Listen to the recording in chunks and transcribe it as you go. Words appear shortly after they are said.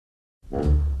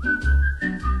Magic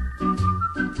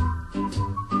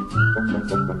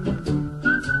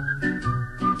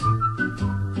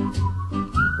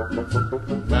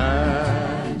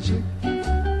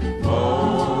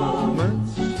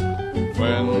moments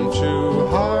when two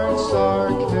hearts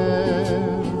are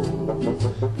caring.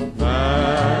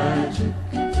 Magic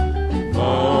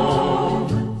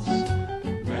moments.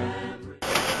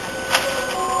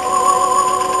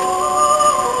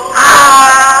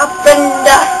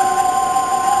 Brenda,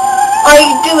 I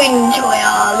do enjoy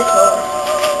our little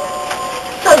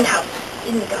sun house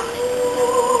in the garden.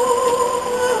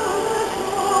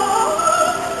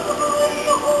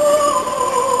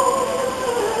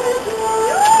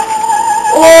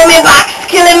 Oh, my back's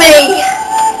killing me!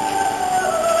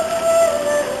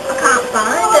 I can't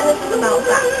find anything about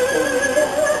that.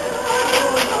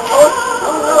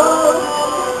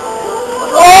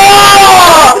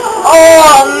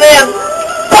 Oh, my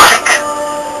back!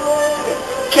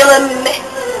 Killing me.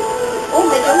 Oh,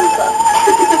 my jumper.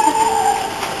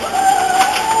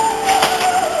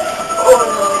 Oh,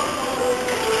 no.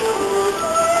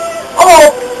 Oh,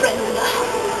 Brenda.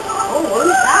 Oh, what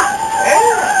is that?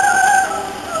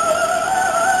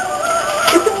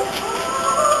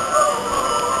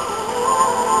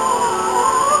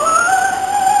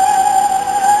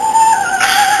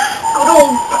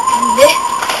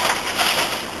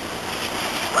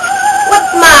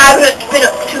 What's Margaret been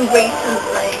up to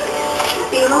recently? She's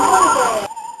been on holiday.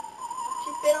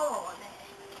 She's been on holiday.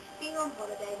 Been on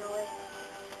holiday, Norris.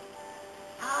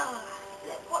 Ah,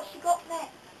 look what she got there.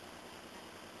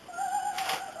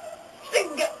 She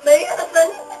didn't get me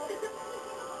anything.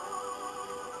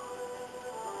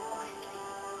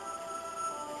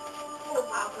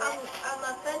 I'm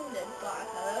offended by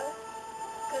her.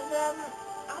 Because,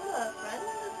 I'm her friend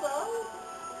as well.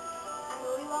 I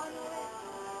know you are, Norris.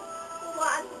 Well,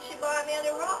 why didn't she buy me any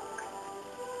rock?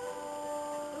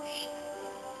 Oh, shit.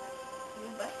 You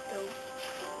best do.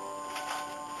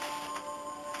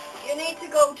 You need to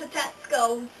go to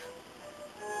Tesco's.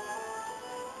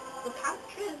 The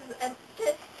pantry's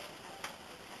empty.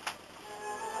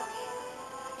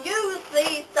 Use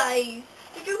these days.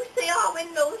 Did you see our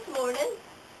window this morning?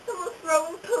 Someone's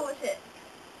throwing poo at it.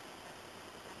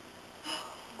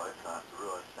 Both sides to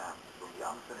ruin Sam from the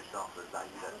unfinished offer that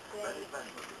you had very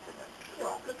venomous opinion.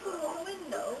 What, the poo on the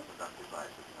window?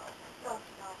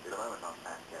 In a moment on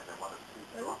hand, yes, and one of two.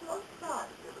 There's no start.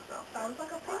 Sounds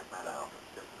like a pig start.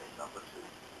 Number 2.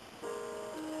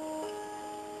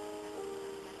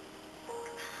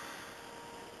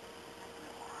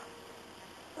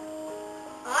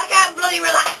 I can't bloody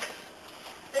relax.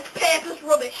 This paper's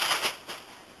rubbish.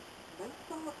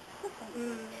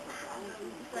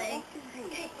 They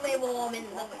keep me warm in the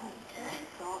winter.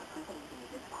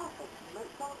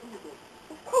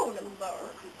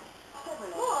 Cronenberg.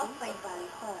 What a thing.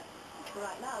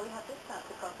 Right now we have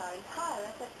discounts across our entire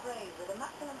SF range with a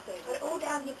maximum saving Put it all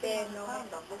down your beard, Norris.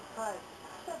 off this price.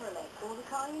 Chevrolet, all the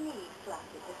car you need, flat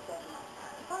at this service.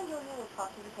 To find your newest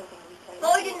participating retailer... If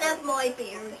I didn't have my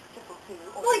beard,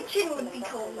 my chin would be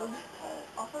cold.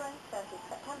 Offer ends 30th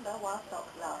September while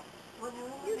stocks last.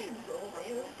 You should go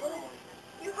there.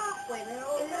 You're halfway there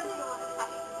already.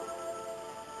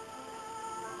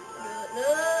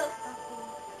 No.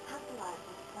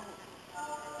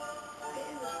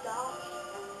 Getting the start.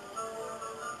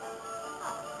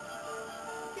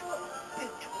 You look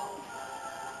beautiful.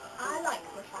 I like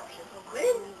the fashion of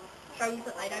women. Shows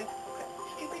that they don't put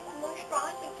stupid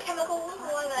moisturising chemicals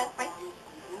all over their faces.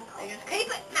 They just keep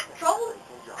it natural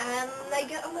and they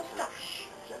get a moustache.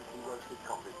 Gently roasted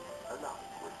coffee, enough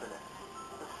with finesse.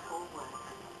 The full work.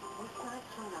 Weeknight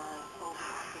to 9, full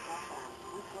plastic FM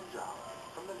with Punjab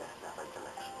from the Nescafe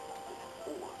collection. It's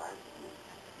all about you.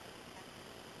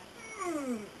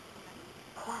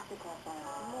 Classic FM,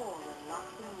 more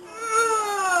relaxing music.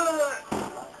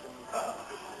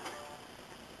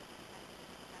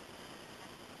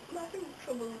 I'm having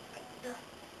trouble.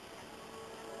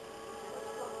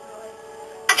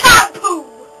 I can't poo!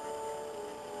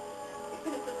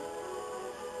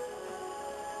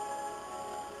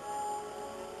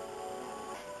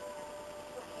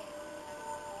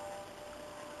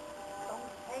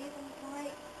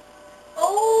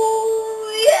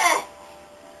 Oh yes!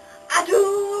 I do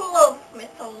love my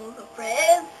songs of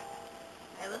praise.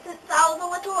 Ever since I was a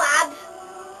little lad,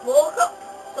 woke up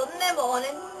Sunday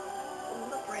morning,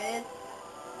 songs of praise.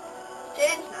 It's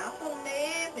changed now, Sunday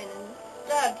evening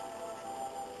instead.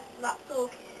 That's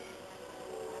okay.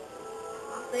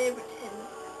 My favourite hymns.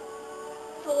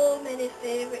 So many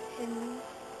favourite hymns.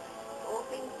 All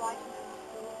things right.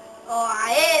 Oh,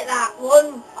 I hate that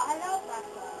one. I love that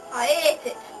one. I hate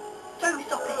it. So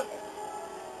stop it.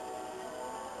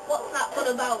 What's that one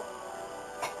about?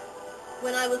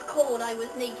 When I was cold, I was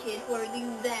naked. Were you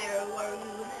there? Were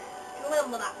you there? Do you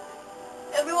remember that?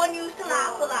 Everyone used to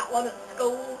laugh at that one at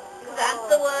school because it had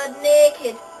the word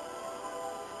naked.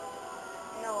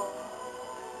 No.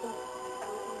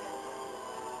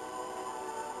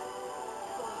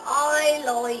 I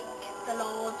like the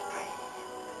Lord's Prayer.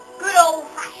 Good old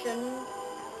fashioned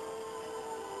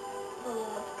the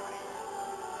Lord's Prayer.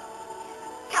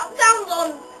 Countdown's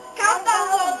on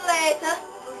later.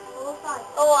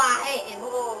 Oh, I hate him.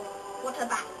 Oh, What a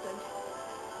bastard.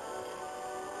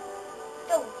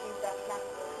 don't use that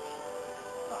language.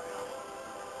 Sorry.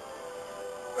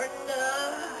 Brenda.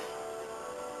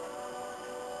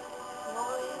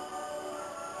 Norris.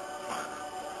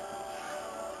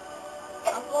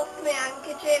 I've lost my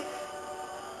handkerchief.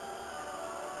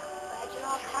 Where do you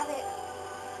not have it?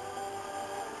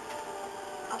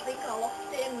 I think I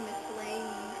lost it in my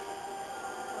sleeve.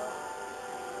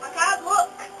 I can't look.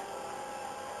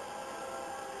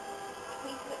 We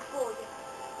can look for you.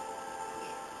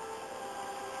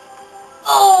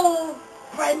 Oh,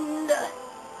 Brenda.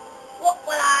 What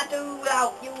will I do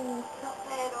without you? Not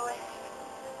there, Norris.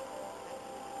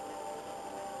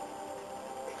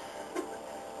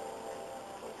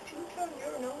 You turn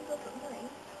your nose up at mine.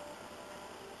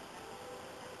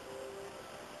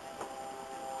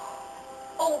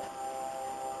 Oh,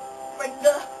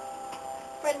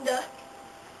 Brenda,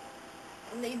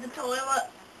 I need the toilet.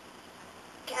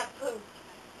 Can't poo.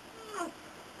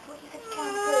 What you said you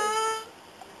can't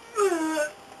poo?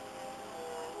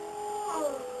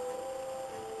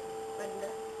 Brenda,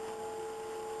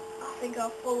 I think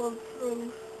I've followed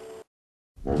through.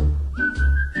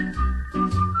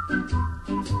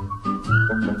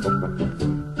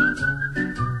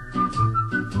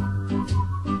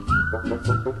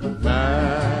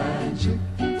 Magic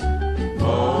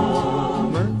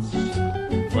moments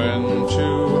when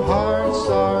two